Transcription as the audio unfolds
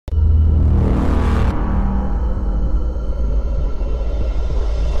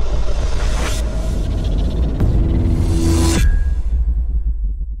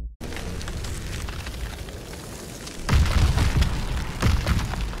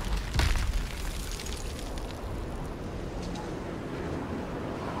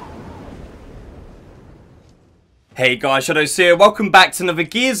Hey guys, Shadowz here. Welcome back to another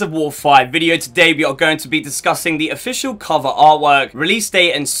Gears of War 5 video. Today we are going to be discussing the official cover artwork, release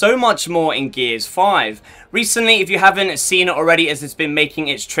date and so much more in Gears 5. Recently, if you haven't seen it already as it's been making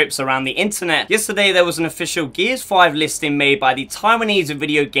its trips around the internet, yesterday there was an official Gears 5 listing made by the Taiwanese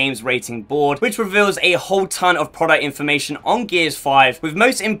video games rating board, which reveals a whole ton of product information on Gears 5, with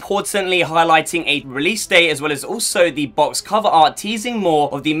most importantly highlighting a release date as well as also the box cover art teasing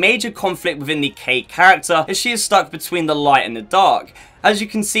more of the major conflict within the Kate character as she is stuck between the light and the dark. As you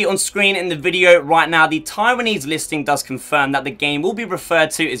can see on screen in the video right now, the Taiwanese listing does confirm that the game will be referred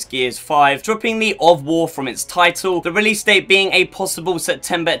to as Gears 5, dropping the of War from its title, the release date being a possible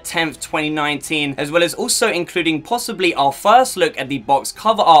September 10th, 2019, as well as also including possibly our first look at the box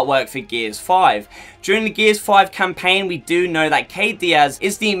cover artwork for Gears 5. During the Gears 5 campaign, we do know that Kate Diaz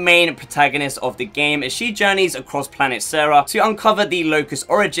is the main protagonist of the game as she journeys across planet Sarah to uncover the Locust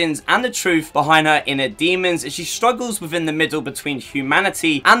origins and the truth behind her inner demons as she struggles within the middle between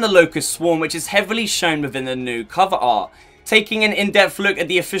humanity and the Locust swarm, which is heavily shown within the new cover art. Taking an in-depth look at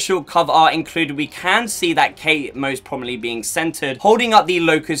the official cover art included, we can see that Kate most prominently being centered, holding up the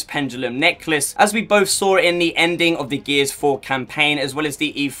Locust pendulum necklace, as we both saw in the ending of the Gears 4 campaign as well as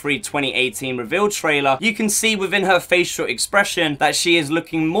the E3 2018 reveal trailer. You can see within her facial expression that she is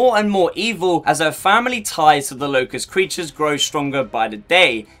looking more and more evil as her family ties to the Locust creatures grow stronger by the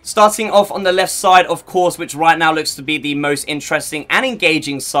day. Starting off on the left side, of course, which right now looks to be the most interesting and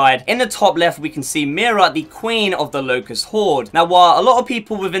engaging side, in the top left we can see Mira, the queen of the Locust Horde. Now, while a lot of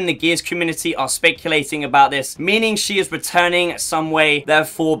people within the Gears community are speculating about this, meaning she is returning some way,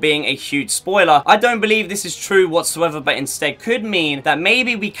 therefore being a huge spoiler, I don't believe this is true whatsoever, but instead could mean that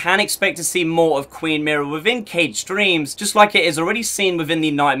maybe we can expect to see more of Queen Mira within Kate's dreams, just like it is already seen within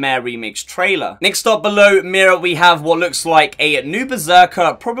the Nightmare Remix trailer. Next up below Mira, we have what looks like a new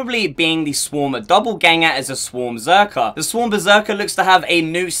Berserker, probably being the Swarm Doppelganger as a Swarm Berserker. The Swarm Berserker looks to have a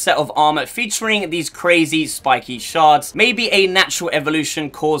new set of armor featuring these crazy spiky shards, maybe a natural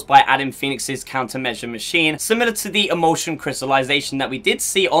evolution caused by Adam Phoenix's countermeasure machine, similar to the emulsion crystallization that we did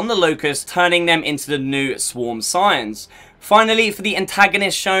see on the Locust, turning them into the new Swarm Scions. Finally, for the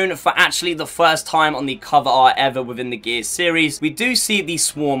antagonist shown for actually the first time on the cover art ever within the Gears series, we do see the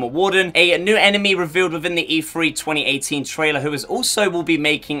Swarm Warden, a new enemy revealed within the E3 2018 trailer, who is also will be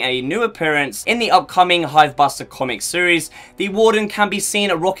making a new appearance in the upcoming Hivebuster comic series. The Warden can be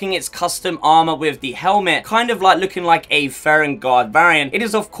seen rocking its custom armor with the helmet, kind of like looking like a Farron Guard variant. It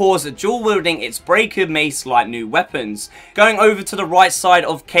is of course dual wielding its breaker mace like new weapons. Going over to the right side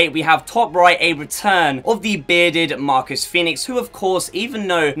of Kate, we have top right a return of the bearded Marcus Phoenix, who of course, even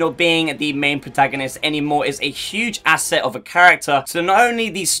though not being the main protagonist anymore, is a huge asset of a character to not only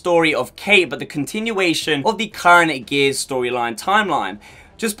the story of Kate but the continuation of the current Gears storyline timeline.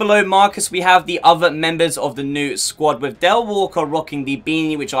 Just below Marcus, we have the other members of the new squad, with Del Walker rocking the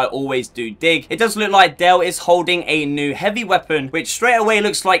beanie, which I always do dig. It does look like Del is holding a new heavy weapon, which straight away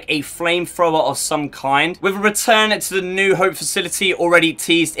looks like a flamethrower of some kind, with a return to the New Hope facility already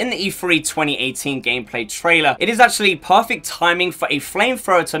teased in the E3 2018 gameplay trailer. It is actually perfect timing for a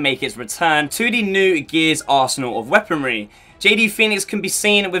flamethrower to make its return to the new Gears arsenal of weaponry. JD Phoenix can be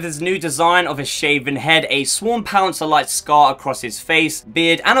seen with his new design of a shaven head, a Swarm Pouncer-like scar across his face,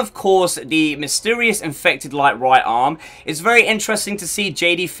 beard, and of course the mysterious infected-like right arm. It's very interesting to see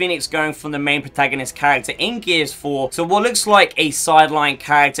JD Phoenix going from the main protagonist character in Gears 4 to what looks like a sideline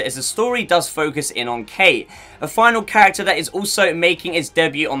character as the story does focus in on Kate. A final character that is also making its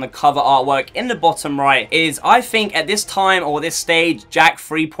debut on the cover artwork in the bottom right is, I think at this time or this stage, Jack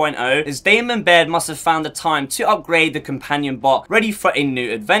 3.0, as Damon Baird must have found the time to upgrade the companion bot ready for a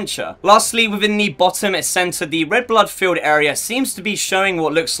new adventure. Lastly, within the bottom center, the red blood filled area seems to be showing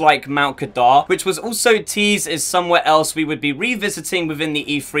what looks like Mount Kadar, which was also teased as somewhere else we would be revisiting within the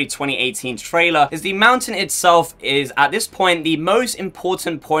E3 2018 trailer, as the mountain itself is at this point the most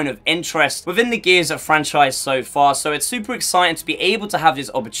important point of interest within the Gears franchise so far, so it's super exciting to be able to have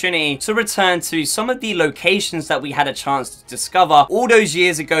this opportunity to return to some of the locations that we had a chance to discover all those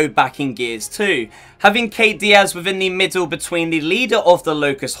years ago back in Gears 2. Having Kate Diaz within the middle between the leader of the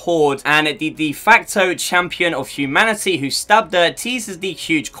Locust Horde and the de facto champion of humanity who stabbed her teases the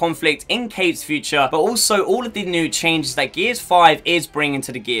huge conflict in Kate's future, but also all of the new changes that Gears 5 is bringing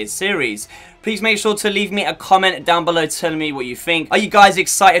to the Gears series. please make sure to leave me a comment down below telling me what you think. Are you guys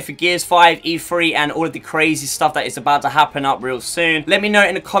excited for Gears 5, E3, and all of the crazy stuff that is about to happen up real soon? Let me know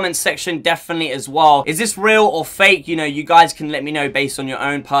in the comment section definitely as well. Is this real or fake? You know, you guys can let me know based on your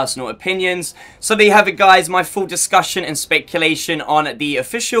own personal opinions. So there you have it, guys, my full discussion and speculation on the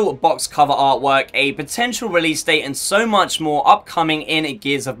official box cover artwork, a potential release date, and so much more upcoming in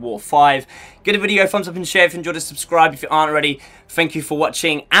Gears of War 5. Give the video a thumbs up and share if you enjoyed it. Subscribe if you aren't already. Thank you for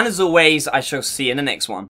watching, and as always, I shall see you in the next one.